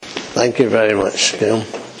Thank you very much, Gail.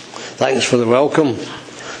 Thanks for the welcome.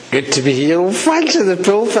 Good to be here. Oh, fancy the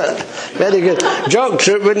pulpit. Very good. Jock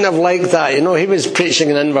Troop wouldn't have liked that. You know, he was preaching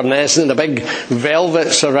in Inverness in a big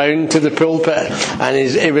velvet surround to the pulpit. And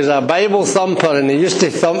he was a Bible thumper, and he used to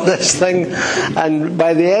thump this thing. And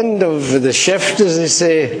by the end of the shift, as they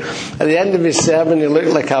say, at the end of his sermon, he looked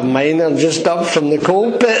like a miner just up from the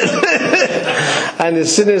coal pit. And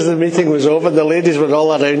as soon as the meeting was over, the ladies were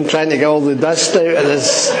all around trying to get all the dust out of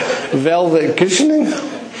this velvet cushioning.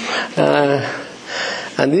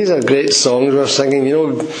 And these are great songs we're singing.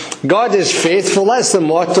 You know, God is faithful. That's the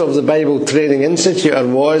motto of the Bible Training Institute, or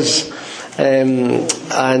was.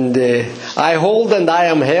 I hold and I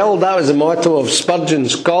am held. That was the motto of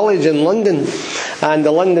Spurgeon's College in London. And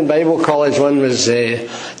the London Bible College one was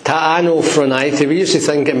Ta'ano Phronite. We used to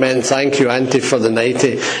think it meant thank you, Auntie, for the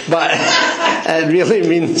nighty. But it really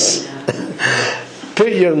means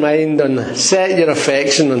put your mind on, set your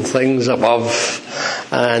affection on things above.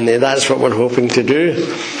 And that's what we're hoping to do.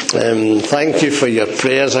 Thank you for your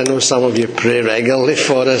prayers. I know some of you pray regularly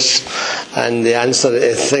for us. And the answer to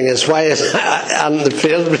the thing is, why aren't the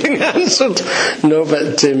prayers being answered? No,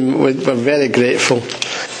 but we're very grateful.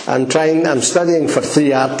 I'm studying for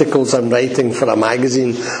 3 articles I'm writing for a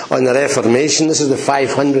magazine on the Reformation. This is the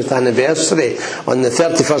 500th anniversary. On the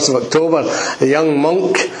 31st of October, a young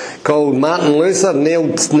monk called Martin Luther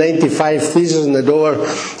nailed 95 theses on the door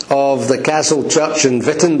of the Castle Church in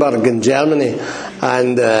Wittenberg in Germany.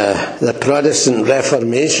 And the Protestant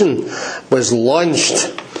Reformation was launched.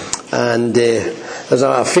 And there's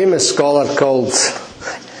a famous scholar called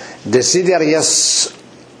Desiderius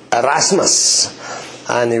Erasmus.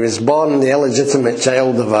 And he was born the illegitimate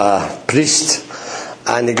child of a priest.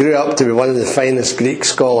 And he grew up to be one of the finest Greek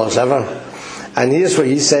scholars ever. And here's what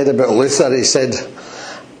he said about Luther. He said,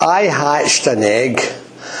 I hatched an egg,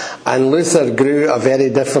 and Luther grew a very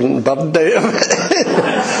different bird out of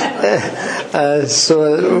it.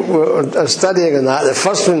 So we're studying on that. The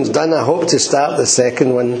first one's done. I hope to start the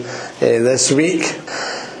second one this week.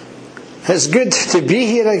 It's good to be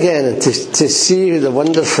here again and to see the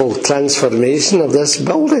wonderful transformation of this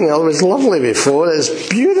building. It was lovely before. It's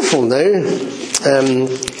beautiful now.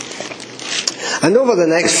 And over the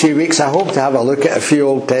next few weeks I hope to have a look at a few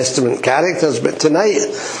Old Testament characters. But tonight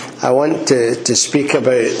I want to speak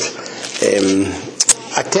about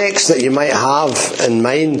a text that you might have in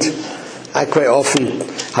mind. I quite often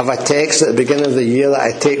have a text at the beginning of the year that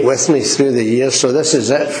I take with me through the year. So this is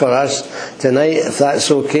it for us tonight, if that's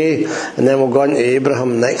okay. And then we'll go on to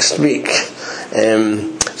Abraham next week.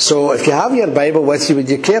 So if you have your Bible with you, would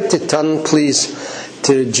you care to turn, please,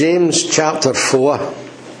 to James chapter 4.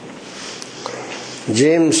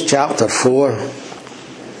 James chapter 4.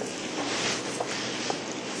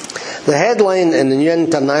 The headline in the New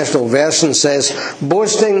International Version says,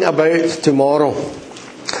 Boasting About Tomorrow.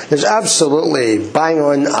 It's absolutely bang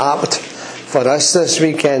on apt for us this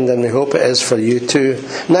weekend, and we hope it is for you too.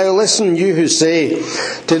 Now listen, you who say,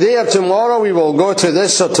 today or tomorrow we will go to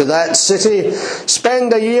this or to that city,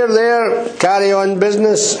 spend a year there, carry on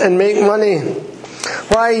business and make money.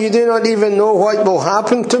 Why, you do not even know what will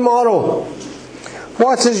happen tomorrow.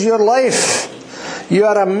 What is your life? You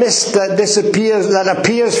are a mist that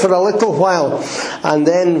appears for a little while and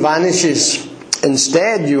then vanishes.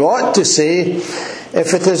 Instead, you ought to say,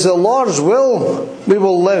 if it is the Lord's will, we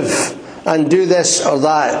will live and do this or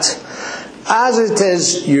that. As it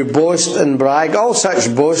is, you boast and brag. All such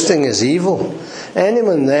boasting is evil.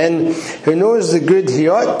 Anyone then who knows the good he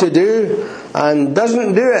ought to do and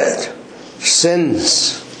doesn't do it,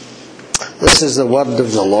 sins. This is the word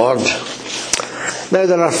of the Lord. Now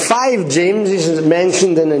there are 5 Jameses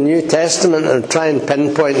mentioned in the New Testament. I'll try and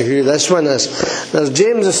pinpoint who this one is. There's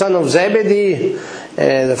James the son of Zebedee,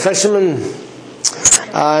 the fisherman.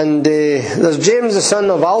 And there's James the son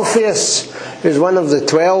of Alphaeus, who's one of the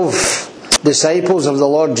 12 disciples of the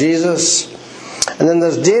Lord Jesus. And then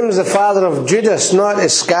there's James the father of Judas, not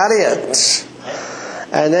Iscariot.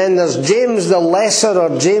 And then there's James the Lesser,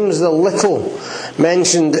 or James the Little,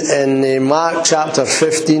 mentioned in Mark chapter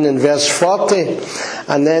 15 and verse 40.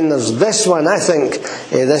 And then there's this one, I think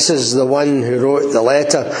this is the one who wrote the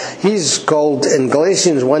letter. He's called in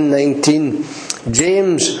Galatians 1:19,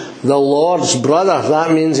 James the Lord's brother.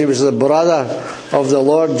 That means he was the brother of the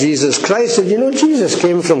Lord Jesus Christ. And you know, Jesus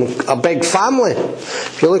came from a big family.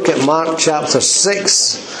 If you look at Mark chapter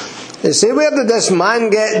 6, they say, where did this man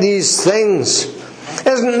get these things?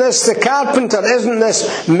 Isn't this the carpenter? Isn't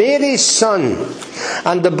this Mary's son?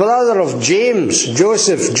 And the brother of James,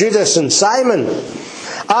 Joseph, Judas and Simon?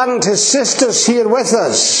 Aren't his sisters here with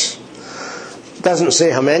us? Doesn't say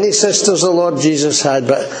how many sisters the Lord Jesus had,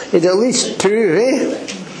 but he had at least 2,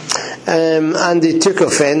 and they took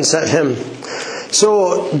offence at him.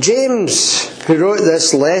 So James, who wrote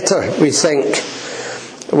this letter, we think,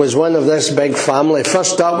 was one of this big family.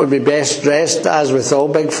 First up would be best dressed, as with all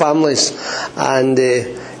big families, and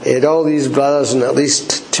he had all these brothers and at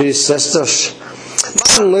least 2 sisters.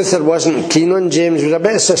 Martin Luther wasn't keen on James. He was a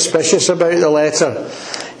bit suspicious about the letter.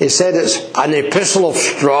 He said it's an epistle of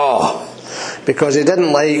straw, because he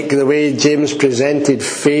didn't like the way James presented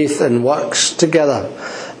faith and works together.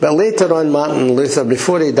 But later on, Martin Luther,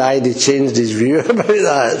 before he died, he changed his view about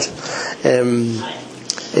that.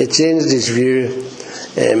 He changed his view.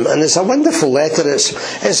 And it's a wonderful letter.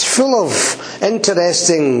 It's full of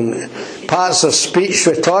interesting parts of speech,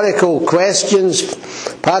 rhetorical questions,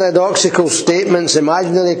 paradoxical statements,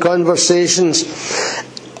 imaginary conversations,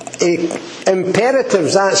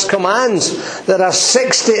 imperatives, that's commands. There are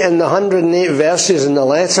 60 in the 108 verses in the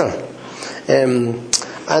letter.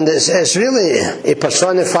 And it's really, he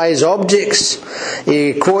personifies objects.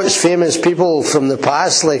 He quotes famous people from the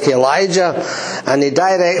past like Elijah, and he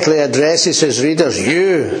directly addresses his readers,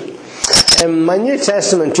 you. In my New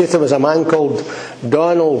Testament tutor was a man called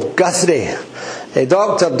Donald Guthrie.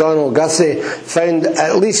 Dr. Donald Guthrie found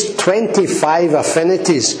at least 25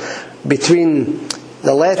 affinities between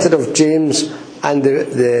the letter of James and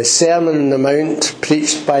the Sermon on the Mount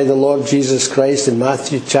preached by the Lord Jesus Christ in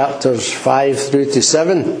Matthew chapters 5 through to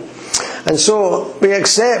 7. And so we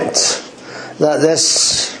accept that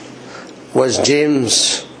this was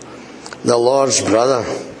James, the Lord's brother,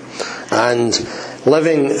 and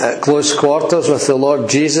living at close quarters with the Lord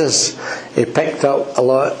Jesus, he picked up a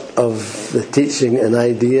lot of the teaching and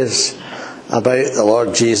ideas about the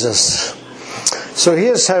Lord Jesus. So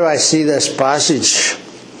here's how I see this passage.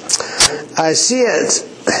 I see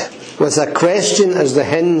it with a question as the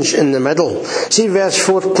hinge in the middle. See verse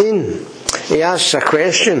 14. He asks a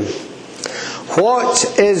question.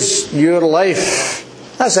 What is your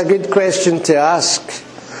life? That's a good question to ask.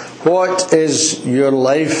 What is your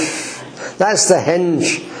life? That's the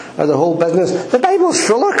hinge of the whole business. The Bible's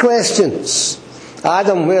full of questions.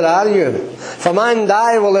 Adam, where are you? If a man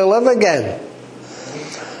die, will he live again?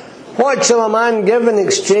 What shall a man give in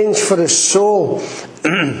exchange for his soul?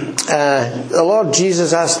 The Lord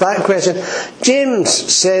Jesus asked that question. James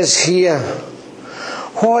says here,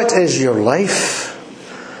 what is your life?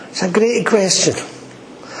 It's a great question.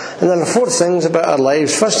 And there are 4 things about our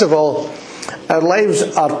lives. First of all, our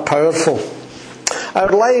lives are powerful. Our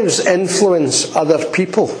lives influence other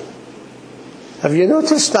people. Have you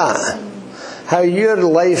noticed that? How your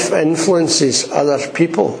life influences other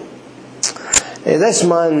people. This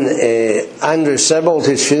man, Andrew Sibbald,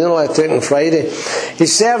 whose funeral I took on Friday, he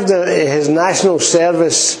served his national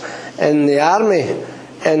service in the army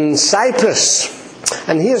in Cyprus.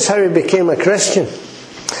 And here's how he became a Christian.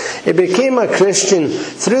 He became a Christian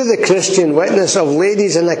through the Christian witness of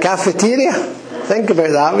ladies in a cafeteria. Think about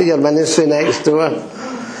that with your ministry next door.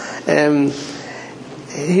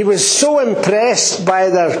 He was so impressed by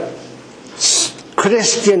their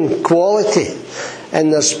Christian quality in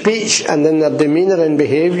their speech and in their demeanour and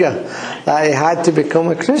behaviour that he had to become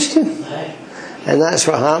a Christian. And that's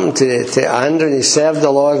what happened to Andrew. He served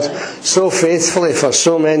the Lord so faithfully for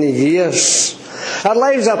so many years. Our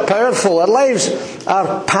lives are powerful. Our lives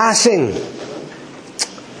are passing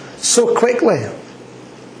so quickly.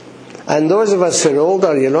 And those of us who are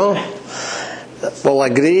older, will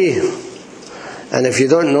agree. And if you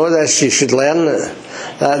don't know this, you should learn it.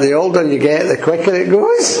 That the older you get, the quicker it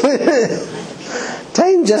goes.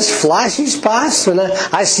 Time just flashes past. When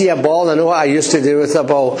I see a ball, I know what I used to do with a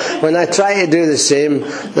ball. When I try to do the same,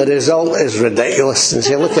 the result is ridiculous. And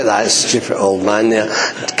say, look at that stupid old man there,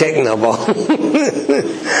 kicking a ball.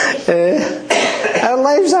 Our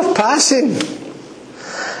lives are passing.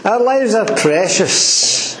 Our lives are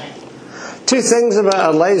precious. 2 things about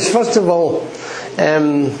our lives. First of all,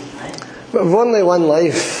 we've only one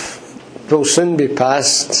life. Will soon be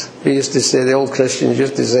past. We used to say, the old Christians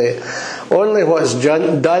used to say, only what's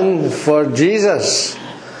done for Jesus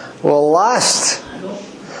will last.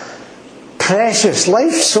 Precious.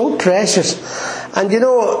 Life's so precious. And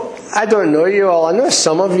I don't know you all. I know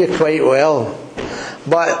some of you quite well.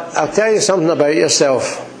 But I'll tell you something about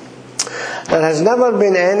yourself. There has never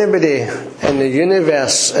been anybody in the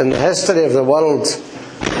universe, in the history of the world,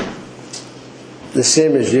 the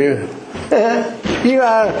same as you. You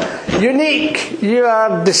are unique. You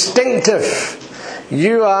are distinctive.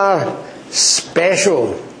 You are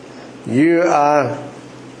special. You are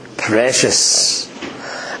precious.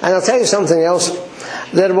 And I'll tell you something else.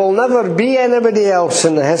 There will never be anybody else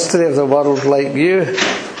in the history of the world like you.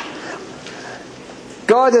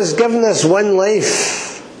 God has given us one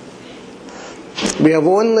life. We have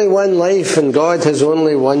only one life, and God has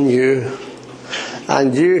only one you.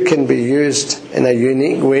 And you can be used in a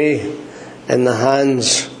unique way in the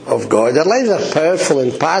hands of God. Our lives are powerful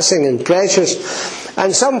and passing and precious.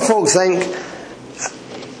 And some folk think,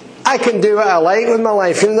 I can do what I like with my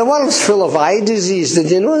life. The world's full of eye disease.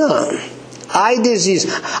 Did you know that? Eye disease.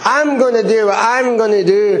 I'm going to do what I'm going to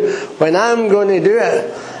do when I'm going to do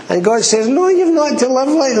it. And God says, no, you've not to live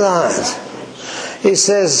like that. He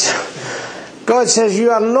says, God says,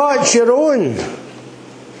 you are not your own.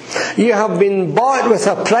 You have been bought with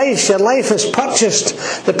a price. Your life is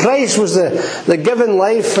purchased. The price was the given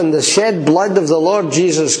life and the shed blood of the Lord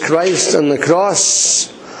Jesus Christ on the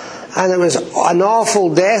cross. And it was an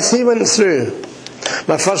awful death he went through.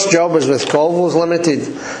 My first job was with Colville's Limited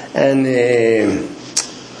in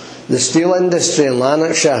the steel industry in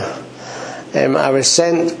Lanarkshire. I was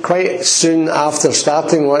sent quite soon after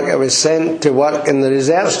starting work. I was sent to work in the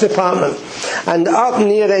research department. And up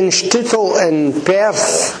near Inchtuthil in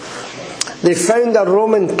Perth, they found a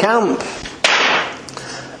Roman camp.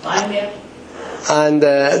 And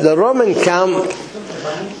the Roman camp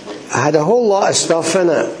had a whole lot of stuff in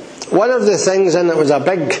it. One of the things in it was a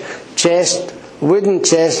big chest, wooden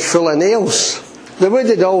chest full of nails. The wood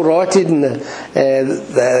had all rotted in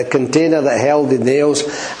the container that held the nails,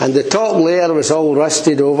 and the top layer was all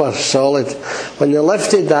rusted over solid. When they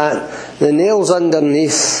lifted that, the nails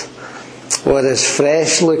underneath were as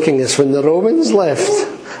fresh looking as when the Romans left,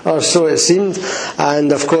 or so it seemed.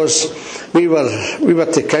 And of course, we were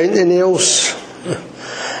to count the nails.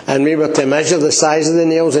 And we were to measure the size of the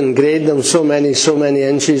nails and grade them so many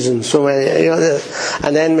inches and so many,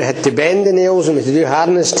 and then we had to bend the nails, and we had to do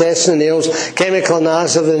hardness tests on the nails, chemical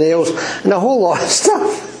analysis of the nails, and a whole lot of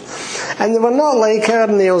stuff. And they were not like our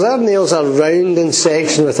nails. Our nails are round in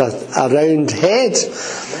section with a round head.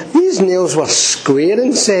 These nails were square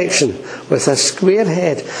in section with a square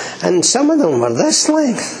head, and some of them were this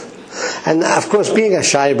length. And of course, being a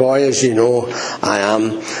shy boy, as you know, I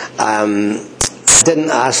am,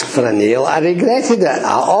 didn't ask for a nail. I regretted it.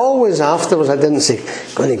 I always afterwards, I didn't say,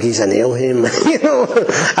 going to give a nail him.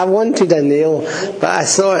 I wanted a nail, but I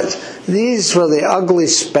thought these were the ugly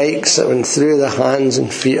spikes that went through the hands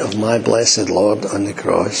and feet of my blessed Lord on the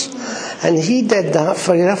cross. And he did that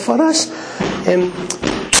for us.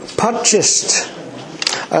 Purchased.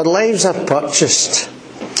 Our lives are purchased.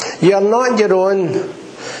 You are not your own.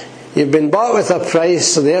 You've been bought with a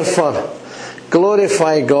price, so therefore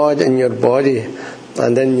glorify God in your body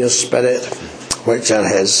and in your spirit, which are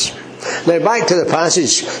His. Now back to the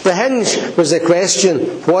passage. The hinge was the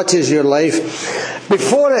question, what is your life?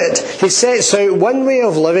 Before it, he sets out one way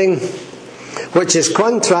of living, which is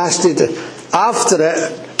contrasted after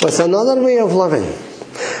it with another way of living.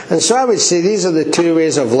 And so I would say these are the two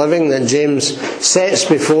ways of living that James sets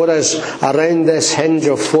before us around this hinge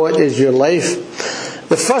of what is your life.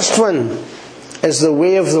 The first one is the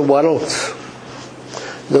way of the world.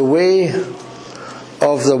 The way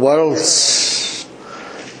of the world.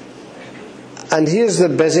 And here's the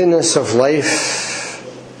busyness of life.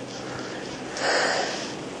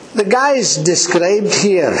 The guys described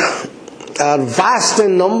here are vast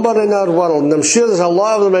in number in our world, and I'm sure there's a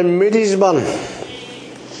lot of them in Moodiesburn.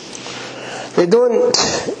 They don't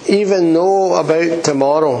even know about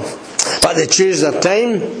tomorrow, but they choose their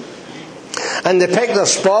time, and they pick their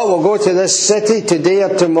spot. We'll go to this city today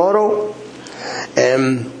or tomorrow.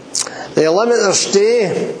 They limit their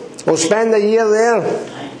stay. We'll spend a year there.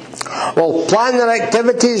 We'll plan their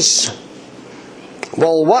activities.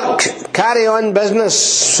 We'll work, carry on business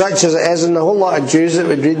such as it is. And a whole lot of Jews that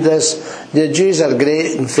would read this, the Jews are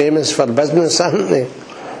great and famous for business, aren't they?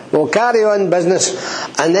 We'll carry on business,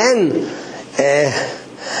 and then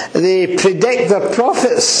they predict their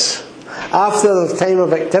profits after the time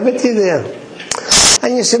of activity there.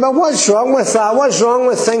 And you say, well, what's wrong with that? What's wrong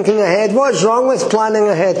with thinking ahead? What's wrong with planning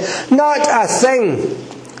ahead? Not a thing,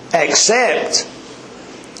 except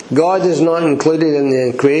God is not included in the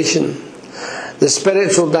equation. The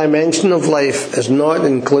spiritual dimension of life is not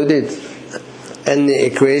included in the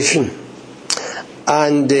equation.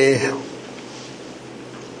 And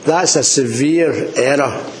that's a severe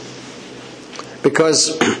error.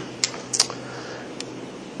 Because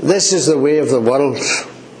this is the way of the world.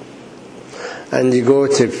 And you go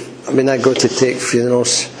to, I go to take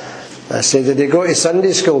funerals. I say, did they go to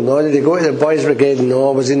Sunday school? No. Did they go to the boys' brigade?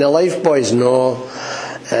 No. Was he in the Life Boys? No.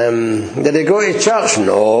 Did they go to church?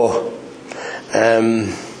 No.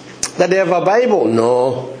 Did they have a Bible?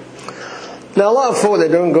 No. Now a lot of folk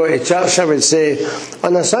that don't go to church, I would say,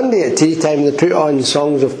 on a Sunday at tea time they put on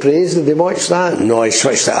songs of praise. Did they watch that? No, I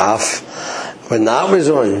switched it off when that was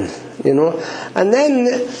on. And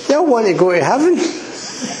then they'll want to go to heaven.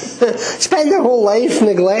 Spend their whole life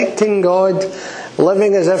neglecting God,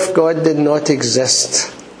 living as if God did not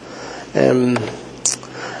exist.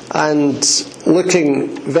 And looking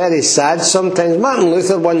very sad sometimes. Martin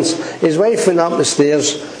Luther once, his wife went up the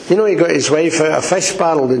stairs. He got his wife out of a fish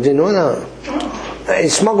barrel. Did you know that? He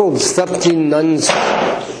smuggled 13 nuns,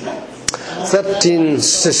 13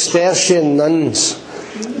 Cistercian nuns,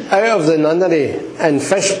 out of the nunnery in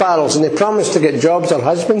fish barrels, and he promised to get jobs or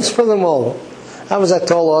husbands for them all. That was a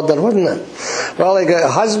tall order, wasn't it? Well, he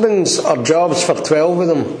got husbands or jobs for 12 of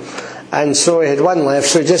them, and so he had one left,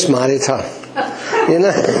 so he just married her.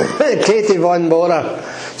 Katie von Bora.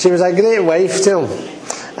 She was a great wife to him,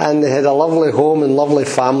 and they had a lovely home and lovely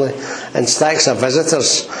family and stacks of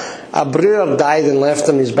visitors. A brewer died and left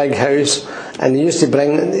him his big house, and he used to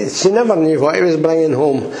bring, she never knew what he was bringing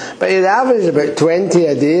home, but he'd average about 20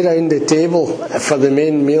 a day round the table for the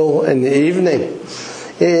main meal in the evening.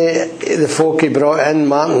 The folk he brought in,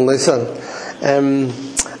 Martin Luther, and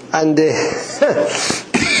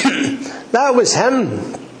that was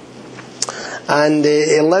him. And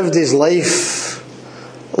he lived his life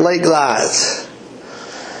like that.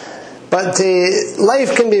 But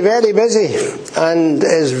life can be very busy, and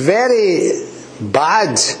is very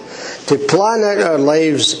bad to plan out our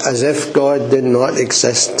lives as if God did not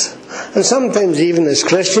exist. And sometimes even as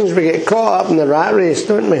Christians we get caught up in the rat race,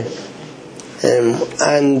 don't we?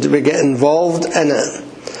 And we get involved in it,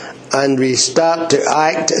 and we start to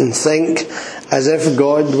act and think as if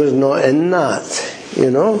God was not in that,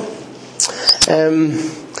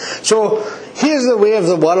 So here's the way of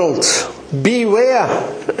the world. Beware.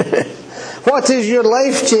 What is your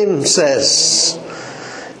life, James says?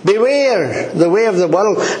 Beware the way of the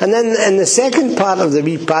world. And then in the second part of the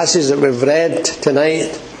wee passage that we've read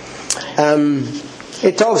tonight,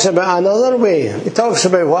 it talks about another way. It talks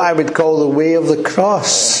about what I would call the way of the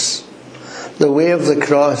cross. The way of the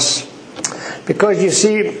cross. Because you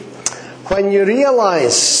see, when you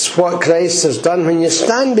realise what Christ has done, when you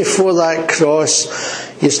stand before that cross,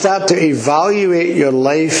 you start to evaluate your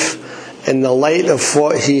life in the light of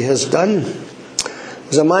what He has done.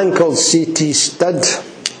 There's a man called C.T. Studd,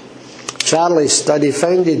 Charlie Studd. He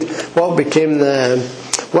founded what became the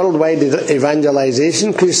Worldwide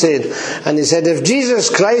Evangelization Crusade. And he said, if Jesus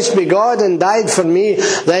Christ be God and died for me,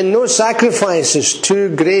 then no sacrifice is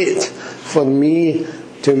too great for me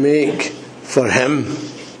to make for Him.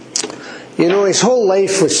 His whole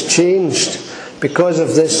life was changed because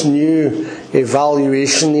of this new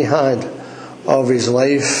evaluation he had of his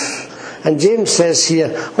life. And James says here,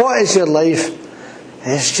 what is your life?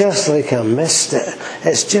 It's just like a mist.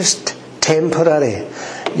 It's just temporary.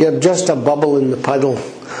 You're just a bubble in the puddle.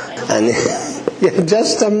 And you're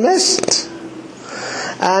just a mist.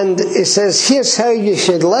 And he says, here's how you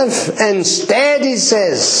should live. Instead, he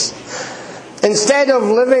says, instead of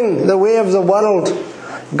living the way of the world,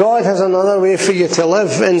 God has another way for you to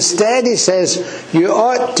live. Instead, he says, you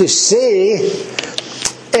ought to say,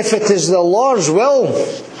 if it is the Lord's will,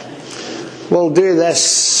 we'll do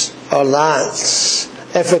this or that.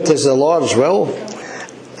 If it is the Lord's will,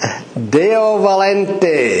 Deo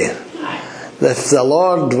volente, if the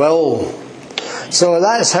Lord will. So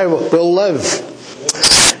that's how we'll live.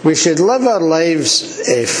 We should live our lives,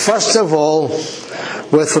 first of all,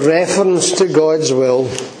 with reference to God's will.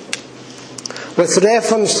 With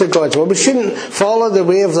reference to God's will. We shouldn't follow the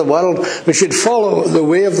way of the world. We should follow the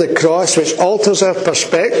way of the cross, which alters our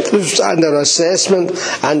perspectives and our assessment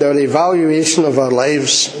and our evaluation of our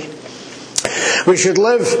lives. We should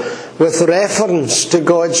live with reference to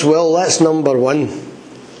God's will. That's number one.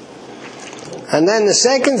 And then the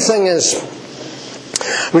second thing is,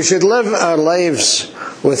 we should live our lives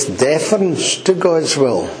with deference to God's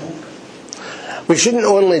will. We shouldn't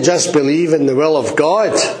only just believe in the will of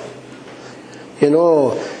God.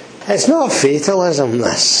 It's not fatalism,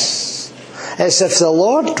 this. It's if the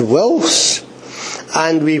Lord wills.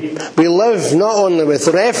 And we live not only with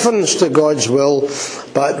reference to God's will,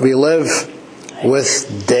 but we live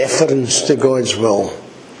with deference to God's will.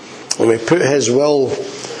 And we put His will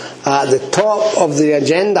at the top of the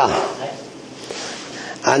agenda.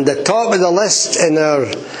 And the top of the list in our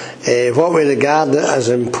what we regard as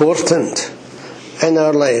important in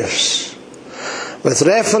our lives. With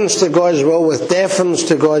reference to God's will, with deference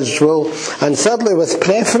to God's will, and thirdly, with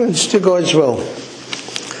preference to God's will.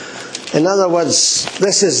 In other words,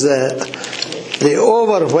 this is the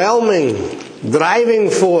overwhelming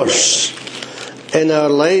driving force in our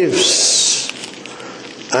lives,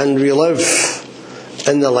 and we live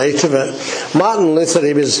in the light of it. Martin Luther,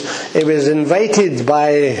 he was invited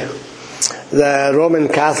by the Roman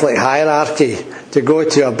Catholic hierarchy to go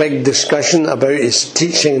to a big discussion about his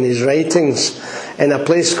teaching and his writings in a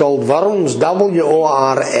place called Worms,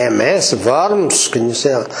 W-O-R-M-S, Worms, can you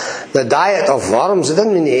say that? The diet of worms. It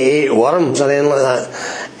didn't mean he ate worms or anything like that.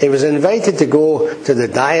 He was invited to go to the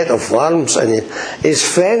diet of worms, and his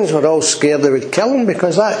friends were all scared they would kill him,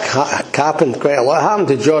 because that happened quite a lot. It happened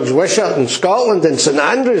to George Wishart in Scotland, in St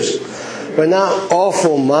Andrews, when that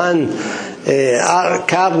awful man,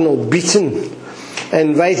 Cardinal Beaton,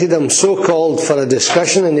 invited him, so-called, for a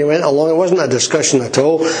discussion, and he went along. It wasn't a discussion at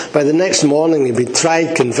all. By the next morning he'd been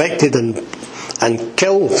tried, convicted and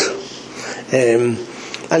killed. And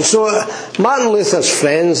so Martin Luther's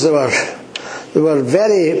friends, they were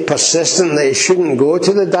very persistent that he shouldn't go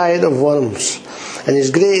to the diet of worms. And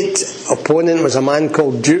his great opponent was a man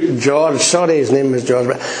called Duke George. Sorry, his name was George,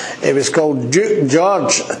 but it was called Duke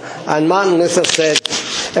George. And Martin Luther said,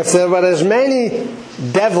 if there were as many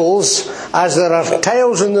devils as there are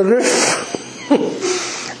tiles in the roof,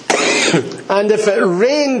 and if it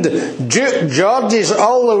rained Duke Georges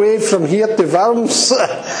all the way from here to Worms,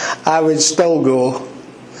 I would still go.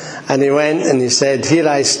 And he went and he said, here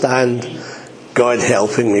I stand, God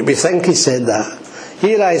helping me. We think he said that.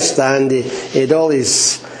 Here I stand. He had all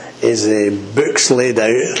his books laid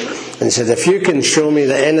out, and he said, if you can show me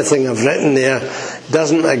that anything I've written there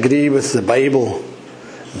doesn't agree with the Bible,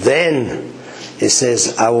 then, he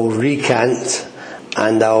says, I will recant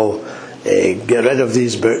and I'll get rid of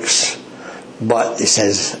these books. But he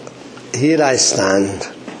says, here I stand,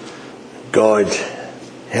 God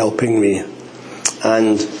helping me.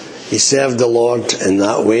 And he served the Lord in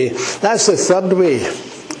that way. That's the third way.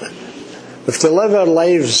 We have to live our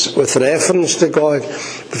lives with reference to God. We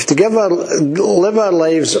have to live our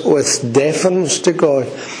lives with deference to God.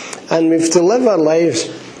 And we have to live our lives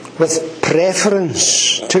with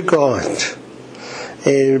preference to God.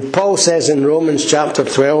 Paul says in Romans chapter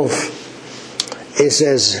 12, he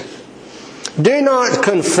says, do not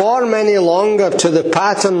conform any longer to the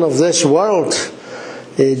pattern of this world.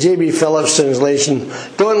 J.B. Phillips' translation,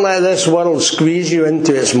 don't let this world squeeze you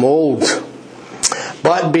into its mould,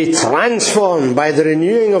 but be transformed by the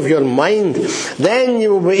renewing of your mind. Then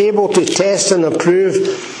you will be able to test and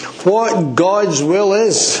approve what God's will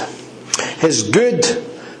is, His good,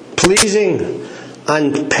 pleasing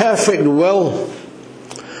and perfect will.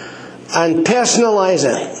 And personalize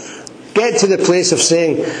it. Get to the place of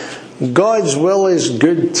saying, God's will is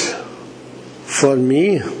good for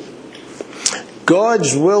me.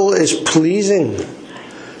 God's will is pleasing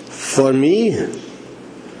for me.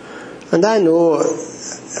 And I know,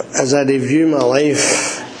 as I review my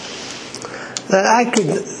life, that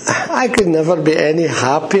I could never be any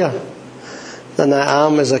happier than I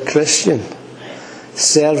am as a Christian,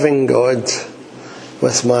 serving God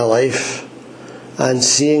with my life and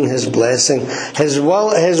seeing His blessing. His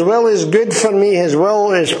will is good for me. His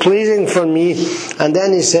will is pleasing for me. And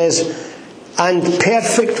then he says, and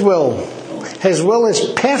perfect will. His will is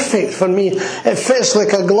perfect for me. It fits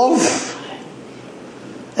like a glove.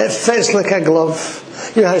 It fits like a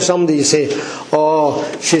glove. You know how somebody say, oh,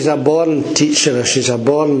 she's a born teacher, or she's a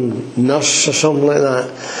born nurse, or something like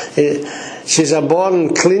that. She's a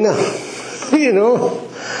born cleaner. You know.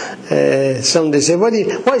 Somebody say,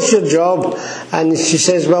 what's your job? And she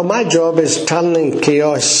says, well, my job is turning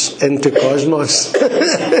chaos into cosmos.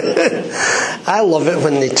 I love it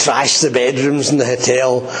when they trash the bedrooms in the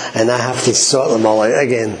hotel and I have to sort them all out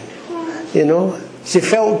again. You know, she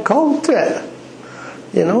felt called to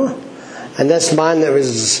it. You know, and this man that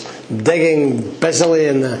was digging busily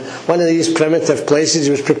in one of these primitive places,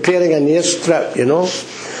 he was preparing an airstrip, you know.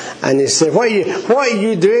 And he said, what are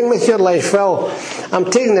you doing with your life? Well, I'm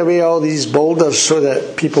taking away all these boulders so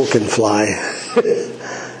that people can fly.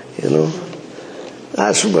 You know,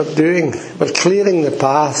 that's what we're doing. We're clearing the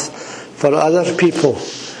path for other people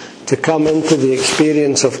to come into the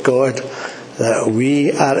experience of God that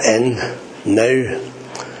we are in now.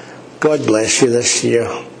 God bless you this year.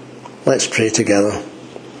 Let's pray together.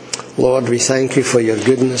 Lord, we thank you for your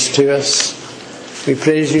goodness to us. We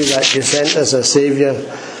praise you that you sent us a Saviour.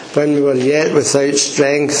 When we were yet without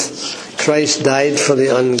strength, Christ died for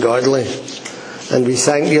the ungodly. And we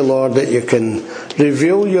thank you, Lord, that you can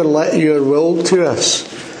reveal your will to us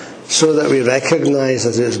so that we recognize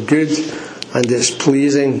that it's good and it's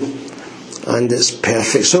pleasing and it's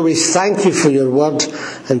perfect. So we thank you for your word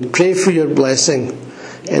and pray for your blessing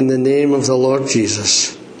in the name of the Lord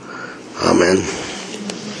Jesus. Amen.